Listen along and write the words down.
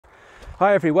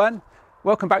Hi everyone,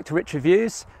 welcome back to Rich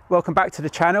Reviews, welcome back to the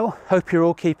channel, hope you're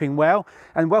all keeping well,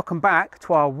 and welcome back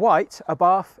to our white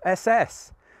Abarth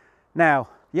Esseesse. Now,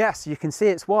 yes, you can see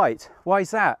it's white. Why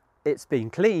is that? It's been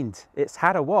cleaned, it's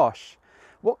had a wash.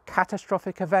 What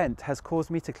catastrophic event has caused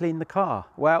me to clean the car?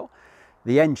 Well,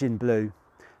 the engine blew.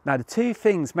 Now the two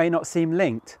things may not seem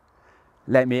linked.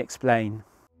 Let me explain.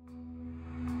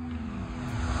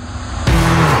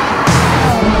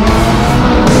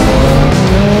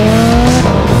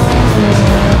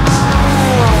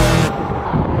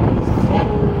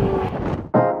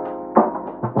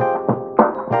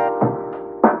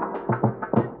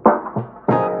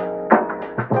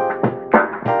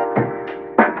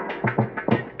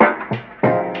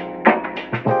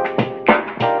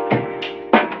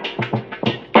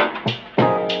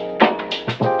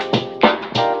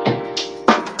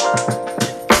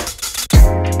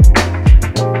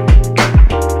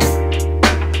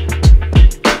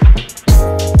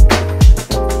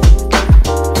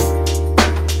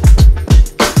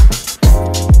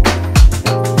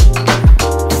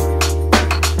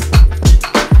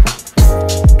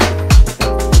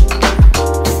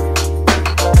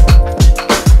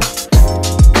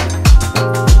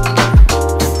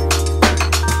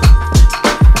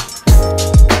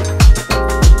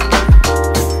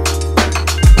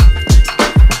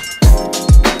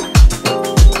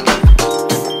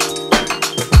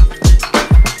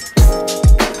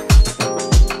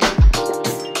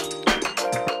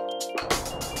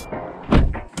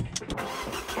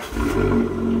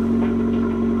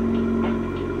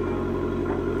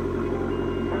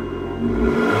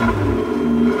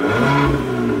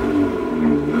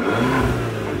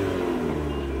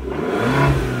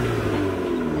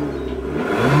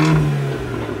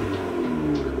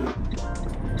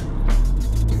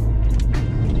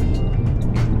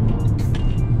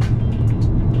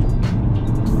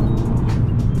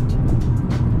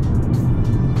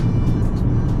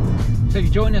 So you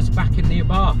join us back in the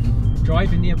Abarth,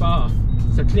 driving the Abarth.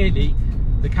 So clearly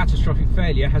the catastrophic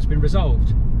failure has been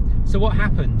resolved. So what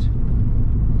happened?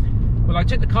 Well, I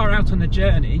took the car out on the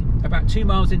journey. About 2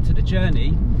 miles into the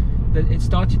journey, it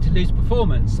started to lose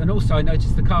performance, and also I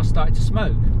noticed the car started to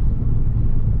smoke.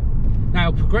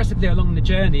 Now progressively along the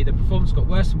journey, the performance got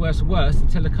worse and worse and worse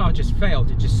until the car just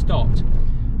failed. It just stopped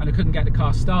and I couldn't get the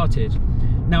car started.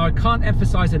 Now I can't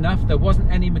emphasize enough, there wasn't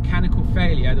any mechanical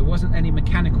failure, there wasn't any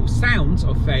mechanical sounds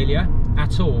of failure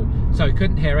at all. So I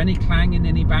couldn't hear any clanging,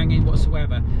 any banging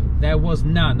whatsoever. There was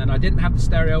none, and I didn't have the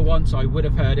stereo on, so I would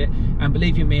have heard it. And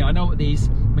believe you me, I know what these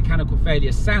mechanical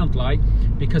failures sound like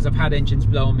because I've had engines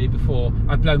blow on me before.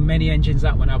 I've blown many engines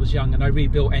up when I was young, and I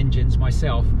rebuilt engines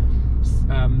myself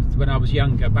when I was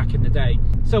younger, back in the day.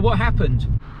 So what happened?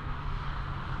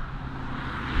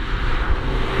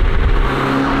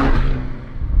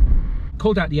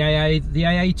 Called out the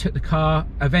AA took the car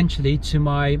eventually to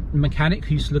my mechanic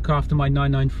who used to look after my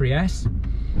 993S.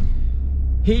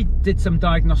 He did some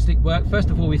diagnostic work.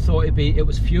 First of all, we thought it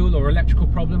was fuel or electrical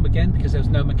problem again, because there was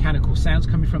no mechanical sounds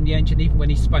coming from the engine. Even when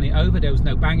he spun it over, there was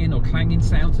no banging or clanging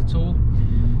sounds at all.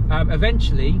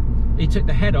 Eventually, he took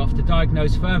the head off to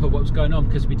diagnose further what was going on,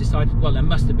 because we decided, well, there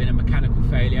must have been a mechanical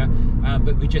failure,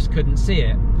 but we just couldn't see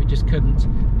it. We just couldn't,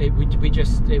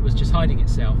 it was just hiding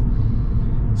itself.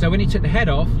 So when he took the head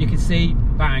off, you can see,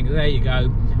 bang, there you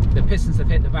go, the pistons have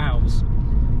hit the valves,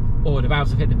 or the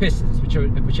valves have hit the pistons,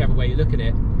 whichever way you look at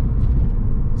it.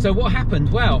 So what happened?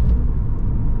 Well,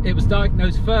 it was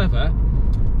diagnosed further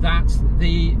that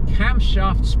the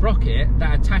camshaft sprocket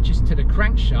that attaches to the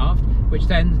crankshaft, which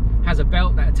then has a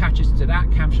belt that attaches to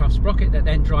that camshaft sprocket that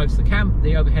then drives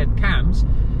the overhead cams,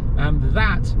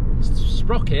 that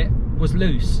sprocket was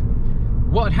loose.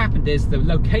 What had happened is the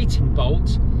locating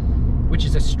bolt, which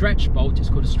is a stretch bolt, it's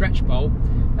called a stretch bolt,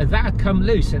 and that had come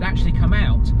loose. It had actually come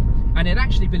out, and it had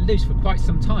actually been loose for quite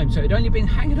some time, so it had only been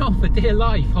hanging on for dear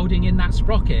life, holding in that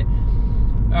sprocket.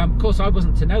 Of course, I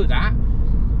wasn't to know that.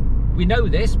 We know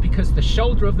this because the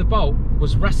shoulder of the bolt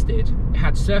was rusted. It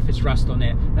had surface rust on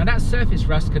it. Now that surface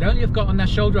rust could only have got on the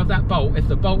shoulder of that bolt if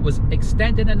the bolt was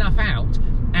extended enough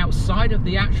outside of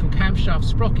the actual camshaft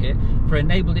sprocket for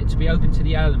enabled it to be open to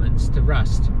the elements to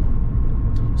rust.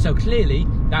 So clearly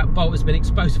that bolt has been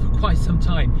exposed for quite some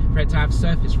time for it to have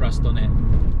surface rust on it.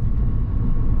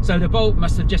 So the bolt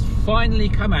must have just finally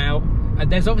come out,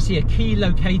 and there's obviously a key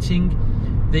locating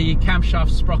the camshaft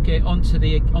sprocket onto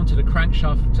the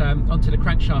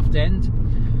crankshaft end,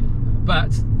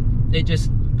 but it just,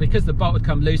 because the bolt had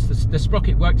come loose, the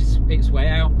sprocket worked its way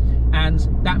out, and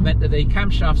that meant that the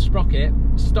camshaft sprocket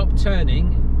stopped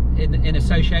turning in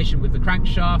association with the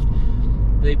crankshaft.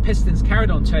 The pistons carried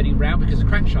on turning round because the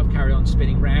crankshaft carried on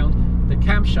spinning round. the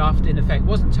camshaft in effect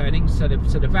wasn't turning, so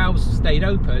the valves stayed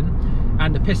open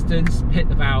and the pistons hit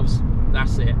the valves.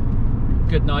 That's it.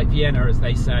 Good night Vienna, as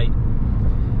they say.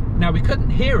 Now, we couldn't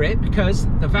hear it because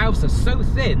the valves are so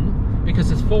thin, because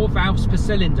there's 4 valves per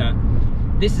cylinder.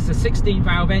 This is a 16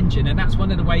 valve engine, and that's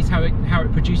one of the ways how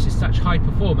it produces such high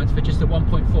performance for just a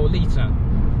 1.4 litre.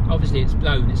 Obviously it's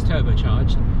blown, it's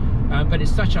turbocharged, but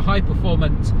it's such a high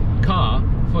performance car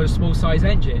for a small size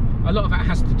engine. A lot of that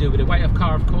has to do with the weight of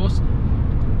car, of course,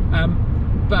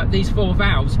 but these 4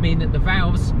 valves mean that the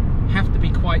valves have to be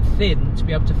quite thin to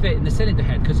be able to fit in the cylinder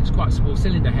head, because it's quite a small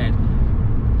cylinder head.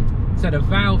 So the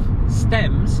valve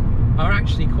stems are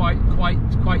actually quite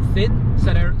thin,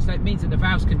 so it means that the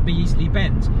valves can be easily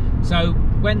bent. So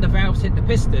when the valves hit the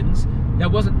pistons, there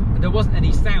wasn't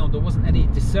any sound, or wasn't any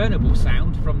discernible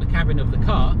sound from the cabin of the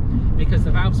car, because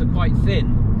the valves are quite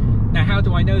thin. Now, how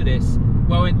do I know this?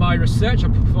 Well, in my research, I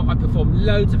performed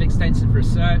loads of extensive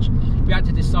research. We had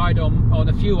to decide on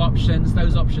a few options.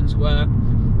 Those options were: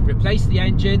 replace the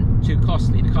engine, too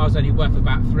costly. The car's only worth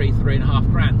about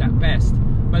 $3.5 grand at best.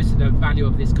 Most of the value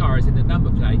of this car is in the number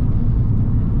plate.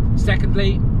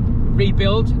 Secondly,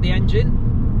 rebuild the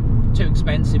engine, too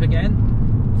expensive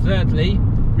again. Thirdly,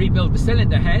 rebuild the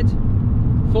cylinder head.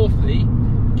 Fourthly,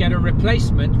 get a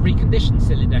replacement reconditioned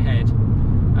cylinder head.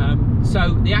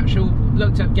 So the actual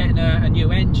looked at getting a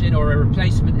new engine or a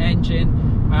replacement engine,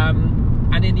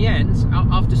 and in the end,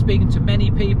 after speaking to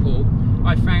many people,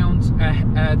 I found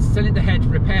a cylinder head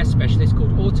repair specialist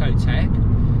called Autotech,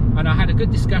 and I had a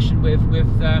good discussion with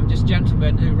this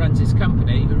gentleman who runs his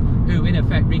company, who in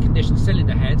effect reconditions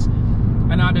cylinder heads,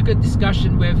 and I had a good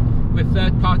discussion with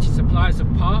third-party suppliers of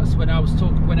parts when I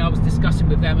was discussing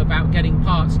with them about getting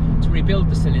parts to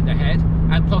rebuild the cylinder head,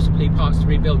 and possibly parts to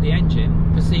rebuild the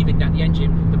engine, perceiving that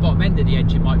the bottom end of the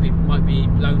engine might be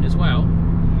blown as well.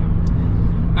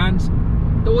 And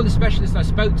all the specialists I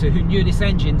spoke to who knew this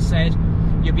engine said,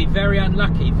 you'd be very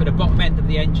unlucky for the bottom end of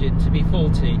the engine to be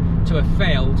faulty, to have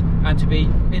failed, and to be,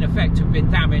 in effect, to have been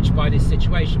damaged by this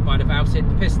situation, by the valves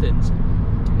hitting the pistons.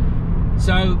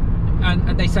 So,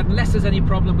 and they said, unless there's any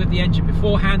problem with the engine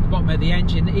beforehand, the bottom of the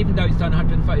engine, even though it's done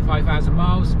 135,000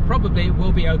 miles, probably it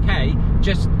will be okay,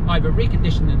 just either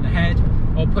reconditioning the head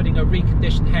or putting a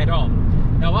reconditioned head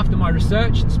on. Now, after my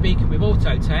research and speaking with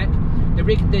Autotech, the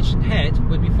reconditioned head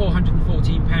would be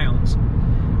 £414.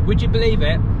 Would you believe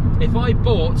it? If I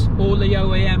bought all the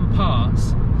OEM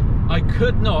parts, I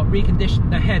could not recondition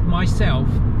the head myself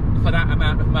for that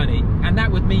amount of money, and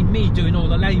that would mean me doing all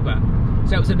the labour.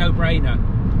 So it was a no-brainer.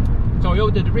 So I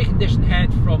ordered a reconditioned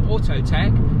head from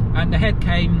Autotech, and the head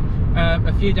came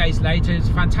a few days later. It's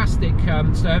fantastic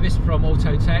service from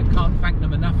Autotech. Can't thank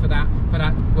them enough for that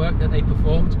work that they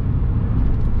performed.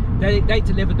 They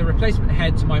delivered the replacement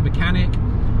head to my mechanic,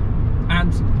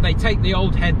 and they take the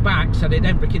old head back, so they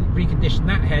then recondition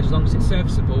that head as long as it's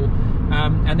serviceable,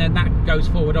 and then that goes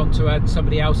forward onto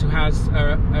somebody else who has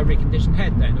a reconditioned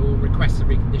head then, or requests a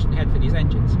reconditioned head for these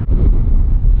engines.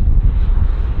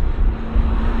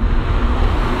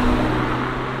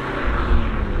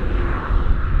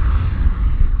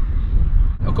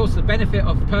 Of course, the benefit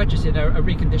of purchasing a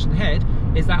reconditioned head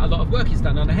is that a lot of work is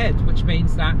done on the head, which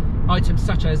means that items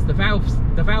such as the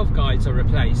valve guides are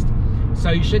replaced.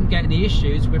 So you shouldn't get any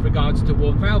issues with regards to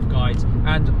worn valve guides,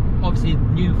 and obviously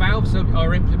new valves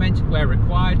are implemented where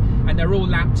required, and they're all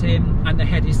lapped in, and the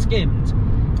head is skimmed.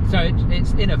 So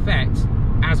it's in effect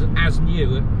as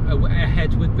new a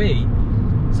head would be.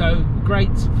 So great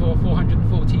for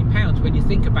 £414 when you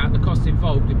think about the cost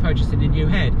involved with purchasing a new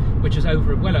head, which is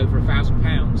well over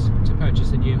 £1,000 to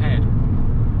purchase a new head.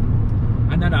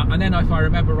 And then if I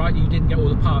remember right, you didn't get all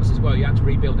the parts as well. You had to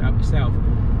rebuild it up yourself.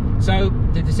 So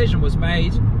the decision was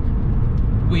made.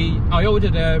 I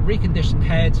ordered a reconditioned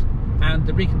head, and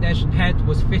the reconditioned head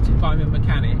was fitted by my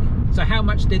mechanic. So how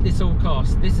much did this all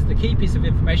cost? This is the key piece of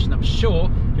information I'm sure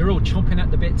you're all chomping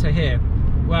at the bit to hear.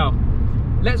 Well,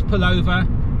 let's pull over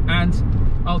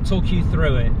and I'll talk you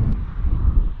through it.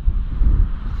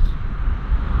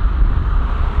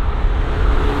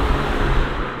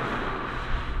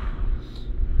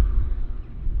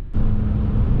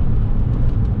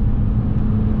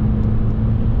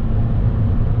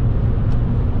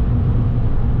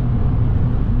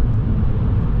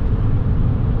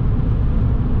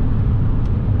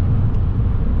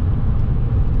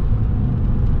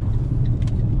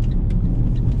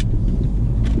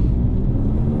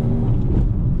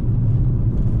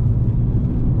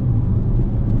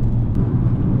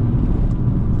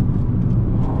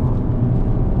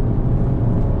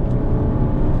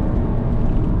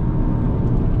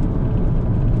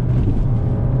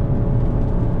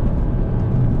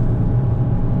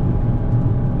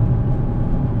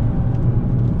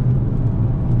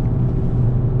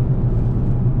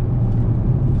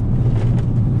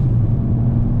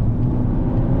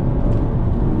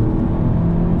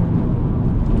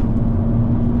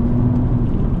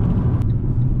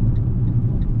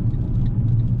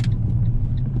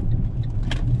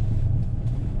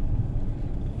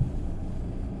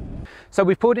 So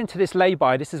we pulled into this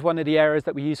lay-by. This is one of the areas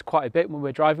that we use quite a bit when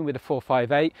we're driving with a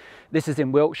 458. This is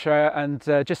in Wiltshire, and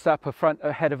just up front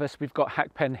ahead of us we've got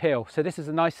Hackpen Hill. So this is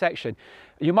a nice section.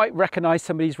 You might recognise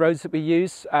some of these roads that we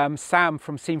use. Sam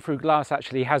from Seen Through Glass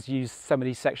actually has used some of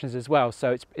these sections as well,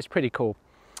 so it's pretty cool.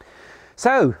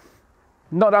 So,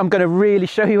 not that I'm going to really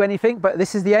show you anything, but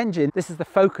this is the engine. This is the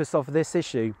focus of this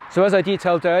issue. So as I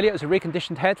detailed earlier, it was a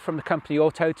reconditioned head from the company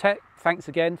Autotech. Thanks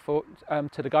again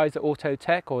to the guys at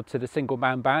Autotech, or to the single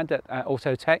man band at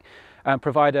Autotech.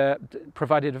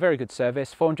 Provided a very good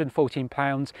service,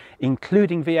 £414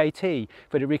 including VAT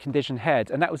for the reconditioned head,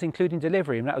 and that was including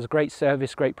delivery, and that was a great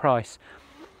service, great price.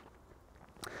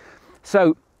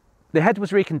 So the head was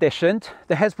reconditioned,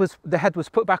 the head was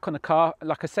put back on the car,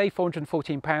 like I say,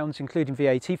 £414 including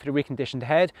VAT for the reconditioned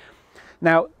head.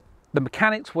 Now the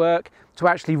mechanics work to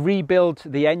actually rebuild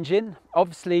the engine.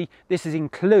 Obviously this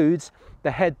includes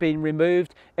the head being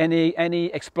removed, any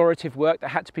explorative work that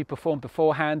had to be performed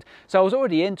beforehand. So I was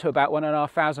already into about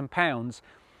 £1,500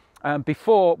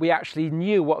 before we actually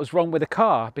knew what was wrong with the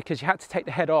car, because you had to take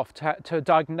the head off to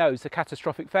diagnose the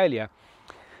catastrophic failure.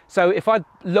 So if I'd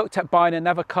looked at buying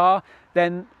another car,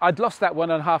 then I'd lost that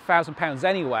 £1,500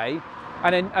 anyway,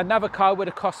 and then another car would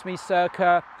have cost me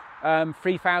circa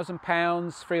 £3,000,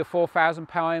 £3,000 or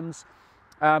 £4,000.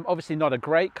 Obviously not a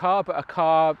great car, but a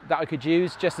car that I could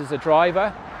use just as a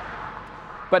driver.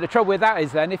 But the trouble with that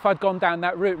is then, if I'd gone down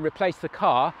that route and replaced the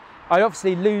car, I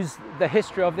obviously lose the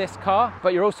history of this car,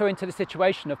 but you're also into the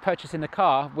situation of purchasing a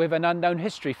car with an unknown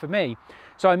history for me.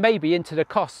 So I may be into the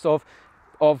costs of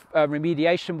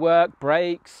remediation work,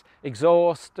 brakes,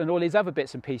 exhaust, and all these other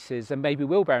bits and pieces, and maybe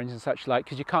wheel bearings and such like,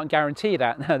 because you can't guarantee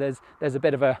that. Now there's a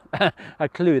bit of a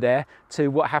clue there to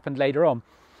what happened later on.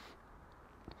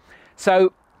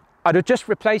 So I'd have just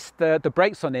replaced the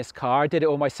brakes on this car. I did it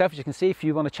all myself, as you can see. If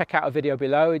you want to check out a video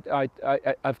below,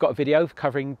 I've got a video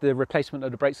covering the replacement of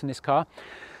the brakes on this car.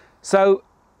 So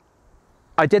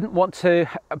I didn't want to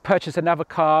purchase another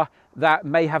car that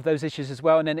may have those issues as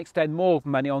well, and then extend more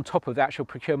money on top of the actual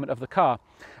procurement of the car.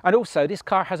 And also, this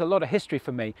car has a lot of history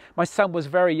for me. My son was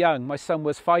very young. My son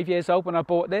was 5 years old when I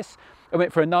bought this. I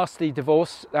went for a nasty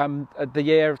divorce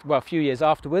a few years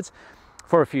afterwards,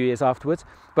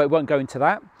 but I won't go into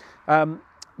that.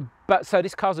 But so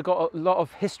this car's got a lot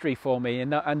of history for me,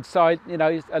 and so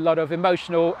a lot of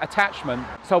emotional attachment.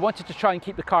 So I wanted to try and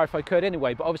keep the car if I could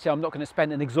anyway, but obviously I'm not going to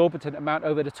spend an exorbitant amount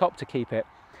over the top to keep it.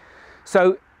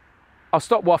 So I'll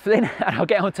stop waffling and I'll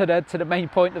get on to the main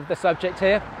point of the subject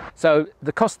here. So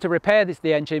the cost to repair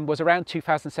the engine was around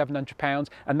 £2,700,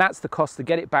 and that's the cost to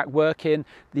get it back working,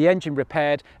 the engine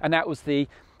repaired, and that was the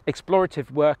explorative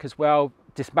work as well,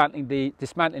 dismantling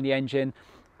the engine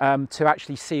to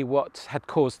actually see what had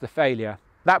caused the failure.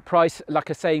 That price, like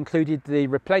I say, included the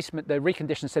replacement, the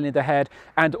reconditioned cylinder head,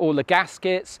 and all the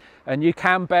gaskets, a new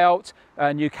cam belt,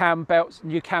 new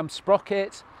cam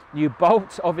sprocket, new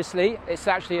bolt. Obviously it's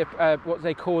actually what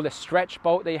they call a stretch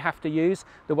bolt that you have to use,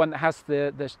 the one that has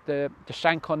the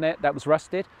shank on it that was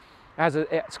rusted.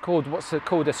 It's called what's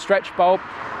called a stretch bolt.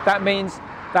 That means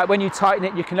that when you tighten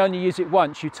it, you can only use it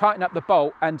once. You tighten up the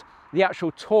bolt, and the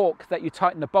actual torque that you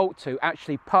tighten the bolt to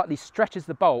actually partly stretches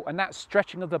the bolt, and that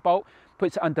stretching of the bolt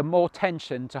puts it under more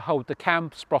tension to hold the cam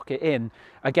sprocket in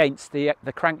against the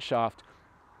crankshaft.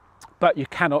 But you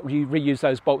cannot reuse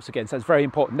those bolts again, so it's very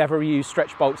important. Never reuse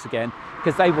stretch bolts again,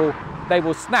 because they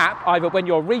will snap either when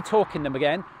you're retorquing them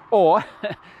again, or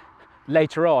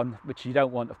later on, which you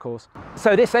don't want, of course.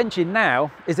 So this engine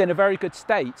now is in a very good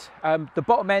state. The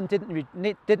bottom end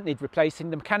didn't need replacing.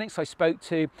 The mechanics I spoke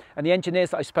to and the engineers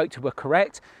that I spoke to were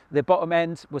correct. The bottom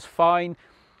end was fine.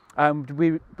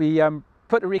 We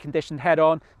put the reconditioned head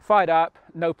on, fired up,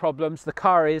 no problems. The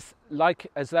car is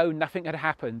as though nothing had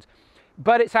happened.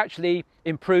 But it's actually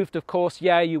improved, of course.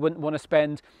 Yeah, you wouldn't want to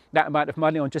spend that amount of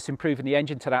money on just improving the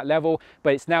engine to that level,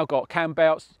 but it's now got cam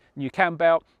belts, new cam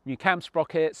belt, new cam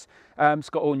sprockets. It's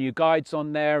got all new guides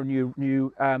on there,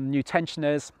 new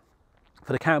tensioners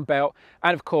for the cam belt,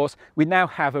 and of course we now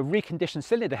have a reconditioned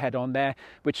cylinder head on there,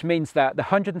 which means that the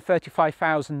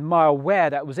 135,000 mile wear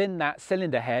that was in that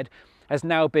cylinder head has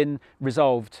now been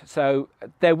resolved. So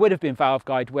there would have been valve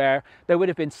guide wear, there would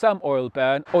have been some oil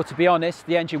burn, or to be honest,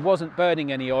 the engine wasn't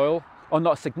burning any oil, or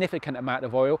not a significant amount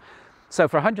of oil. So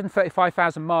for a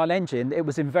 135,000 mile engine, it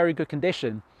was in very good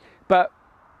condition, but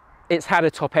it's had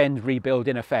a top end rebuild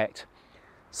in effect.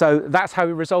 So that's how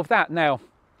we resolved that. Now,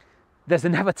 there's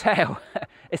another tale.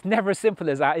 It's never as simple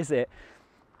as that, is it?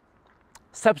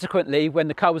 Subsequently, when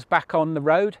the car was back on the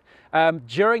road,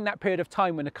 during that period of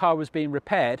time when the car was being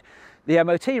repaired, the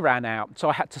MOT ran out, so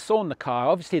I had to sawn the car.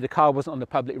 Obviously the car wasn't on the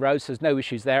public road, so there's no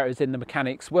issues there. It was in the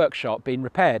mechanic's workshop being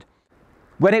repaired.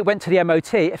 When it went to the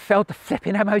MOT, it failed the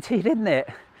flipping MOT, didn't it?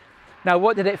 Now,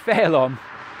 what did it fail on?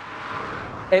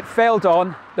 It failed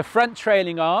on the front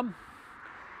trailing arm,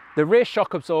 the rear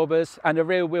shock absorbers, and the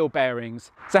rear wheel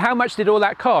bearings. So how much did all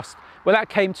that cost? Well, that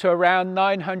came to around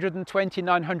 £920,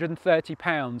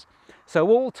 £930. So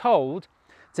all told,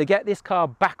 to get this car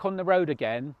back on the road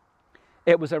again,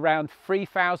 it was around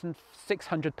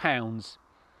 £3,600.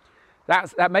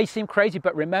 That may seem crazy,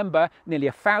 but remember, nearly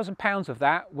 £1,000 of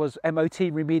that was MOT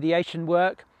remediation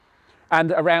work,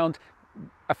 and around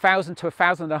 1,000 to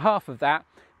 1,500 of that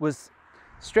was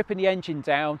stripping the engine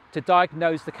down to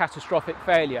diagnose the catastrophic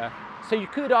failure. So you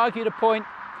could argue the point,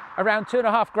 around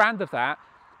 £2,500 of that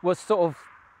was sort of,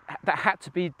 that had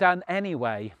to be done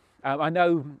anyway. I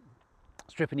know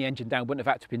stripping the engine down wouldn't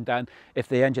have had to have been done if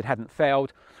the engine hadn't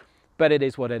failed, but it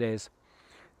is what it is.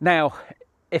 Now,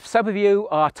 if some of you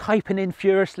are typing in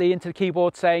furiously into the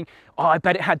keyboard saying, oh, I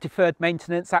bet it had deferred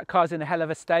maintenance, that car's in a hell of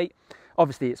a state.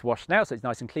 Obviously it's washed now, so it's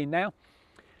nice and clean now.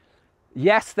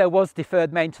 Yes, there was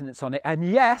deferred maintenance on it. And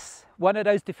yes, one of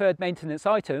those deferred maintenance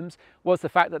items was the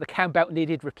fact that the cam belt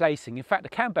needed replacing. In fact, the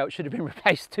cam belt should have been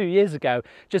replaced 2 years ago.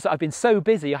 Just that I've been so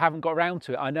busy, I haven't got around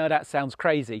to it. I know that sounds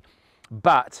crazy,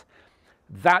 but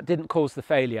that didn't cause the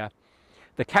failure.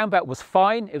 The cam belt was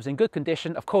fine. It was in good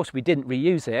condition. Of course, we didn't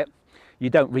reuse it. You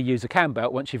don't reuse a cam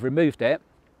belt once you've removed it,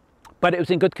 but it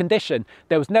was in good condition.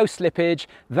 There was no slippage.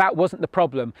 That wasn't the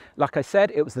problem. Like I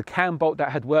said, it was the cam bolt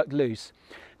that had worked loose.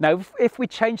 Now, if we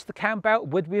changed the cam belt,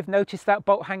 would we have noticed that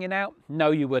bolt hanging out?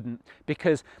 No, you wouldn't,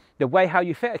 because the way how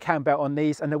you fit a cam belt on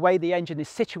these and the way the engine is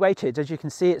situated, as you can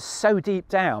see, it's so deep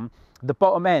down, the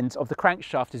bottom end of the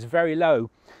crankshaft is very low.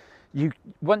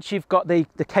 Once you've got the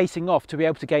casing off to be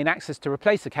able to gain access to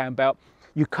replace the cam belt,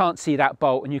 you can't see that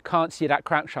bolt and you can't see that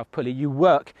crankshaft pulley. You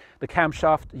work the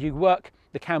camshaft, you work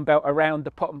the cam belt around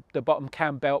the bottom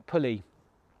cam belt pulley.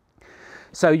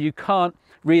 So you can't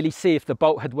really see if the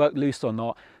bolt had worked loose or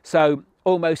not. So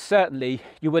almost certainly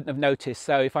you wouldn't have noticed.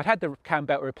 So if I'd had the cam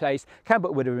belt replaced, cam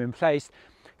belt would have been replaced,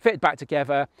 fitted back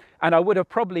together, and I would have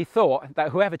probably thought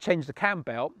that whoever changed the cam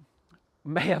belt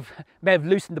may have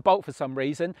loosened the bolt for some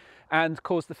reason and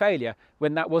caused the failure,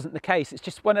 when that wasn't the case. It's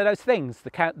just one of those things.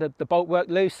 The bolt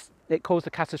worked loose, it caused a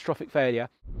catastrophic failure.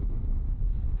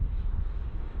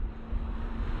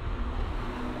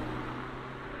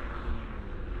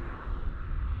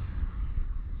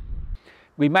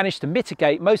 We managed to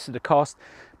mitigate most of the cost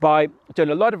by doing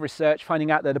a lot of research, finding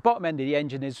out that the bottom end of the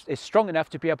engine is strong enough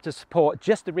to be able to support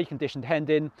just the reconditioned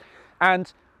Hendon,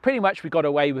 and pretty much we got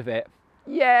away with it.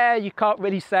 Yeah, you can't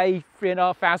really say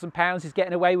 £3,500 is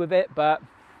getting away with it, but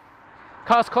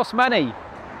cars cost money.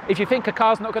 If you think a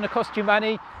car's not going to cost you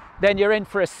money, then you're in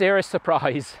for a serious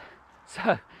surprise.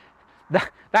 So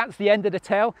that's the end of the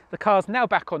tale. The car's now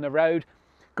back on the road.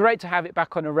 Great to have it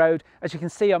back on the road. As you can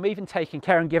see, I'm even taking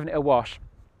care and giving it a wash.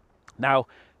 Now,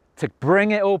 to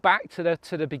bring it all back to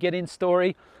the beginning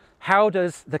story, how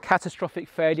does the catastrophic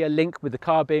failure link with the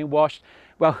car being washed?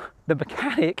 Well, the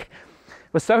mechanic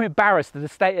was so embarrassed at the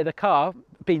state of the car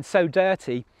being so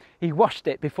dirty, he washed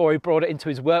it before he brought it into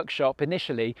his workshop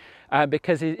initially,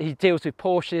 because he deals with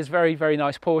Porsches, very, very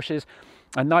nice Porsches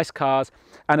and nice cars.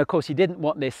 And of course, he didn't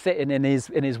want this sitting in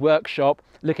his workshop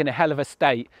looking a hell of a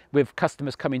state with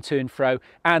customers coming to and fro.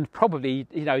 And probably,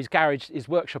 you know, his garage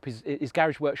workshop is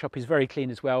very clean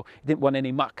as well. He didn't want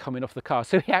any muck coming off the car.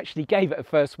 So he actually gave it a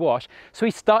first wash. So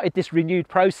he started this renewed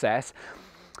process.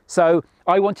 So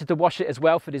I wanted to wash it as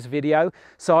well for this video.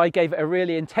 So I gave it a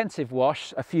really intensive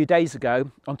wash a few days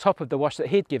ago on top of the wash that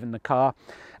he'd given the car.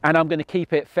 And I'm going to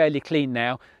keep it fairly clean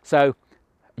now. So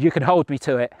you can hold me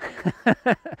to it.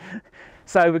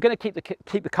 So we're going to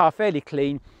keep the car fairly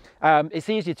clean. It's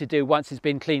easier to do once it's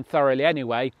been cleaned thoroughly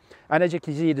anyway. And as you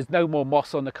can see, there's no more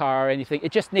moss on the car or anything.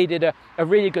 It just needed a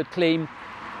really good clean,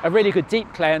 a really good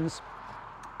deep cleanse,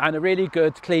 and a really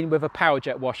good clean with a power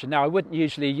jet washer. Now, I wouldn't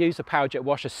usually use a power jet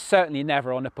washer, certainly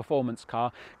never on a performance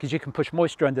car, because you can push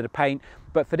moisture under the paint.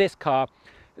 But for this car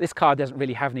doesn't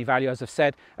really have any value, as I've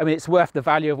said. I mean, it's worth the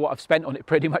value of what I've spent on it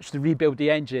pretty much to rebuild the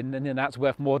engine, and then that's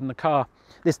worth more than the car.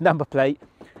 This number plate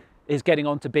is getting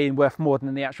on to being worth more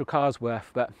than the actual car's worth.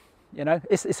 But, you know,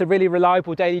 it's a really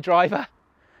reliable daily driver,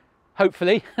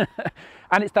 hopefully.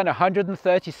 And it's done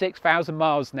 136,000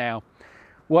 miles now.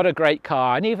 What a great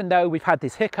car. And even though we've had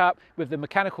this hiccup with the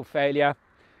mechanical failure,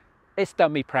 it's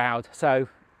done me proud. So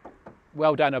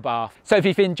well done, Abarth. So if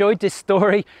you've enjoyed this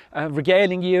story,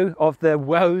 regaling you of the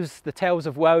woes, the tales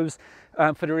of woes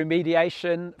for the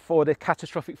remediation for the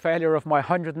catastrophic failure of my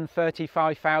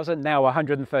 135,000, now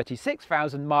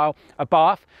 136,000 mile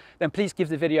Abarth, then please give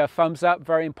the video a thumbs up.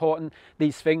 Very important,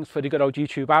 these things, for the good old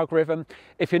YouTube algorithm.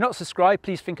 If you're not subscribed,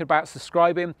 please think about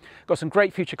subscribing. Got some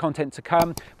great future content to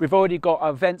come. We've already got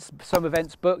events, some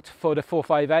events booked for the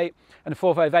 458, and the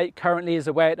 458 currently is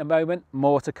away at the moment.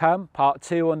 More to come, part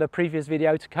 2 on the previous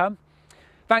video to come.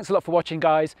 Thanks a lot for watching,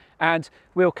 guys, and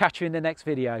we'll catch you in the next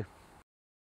video.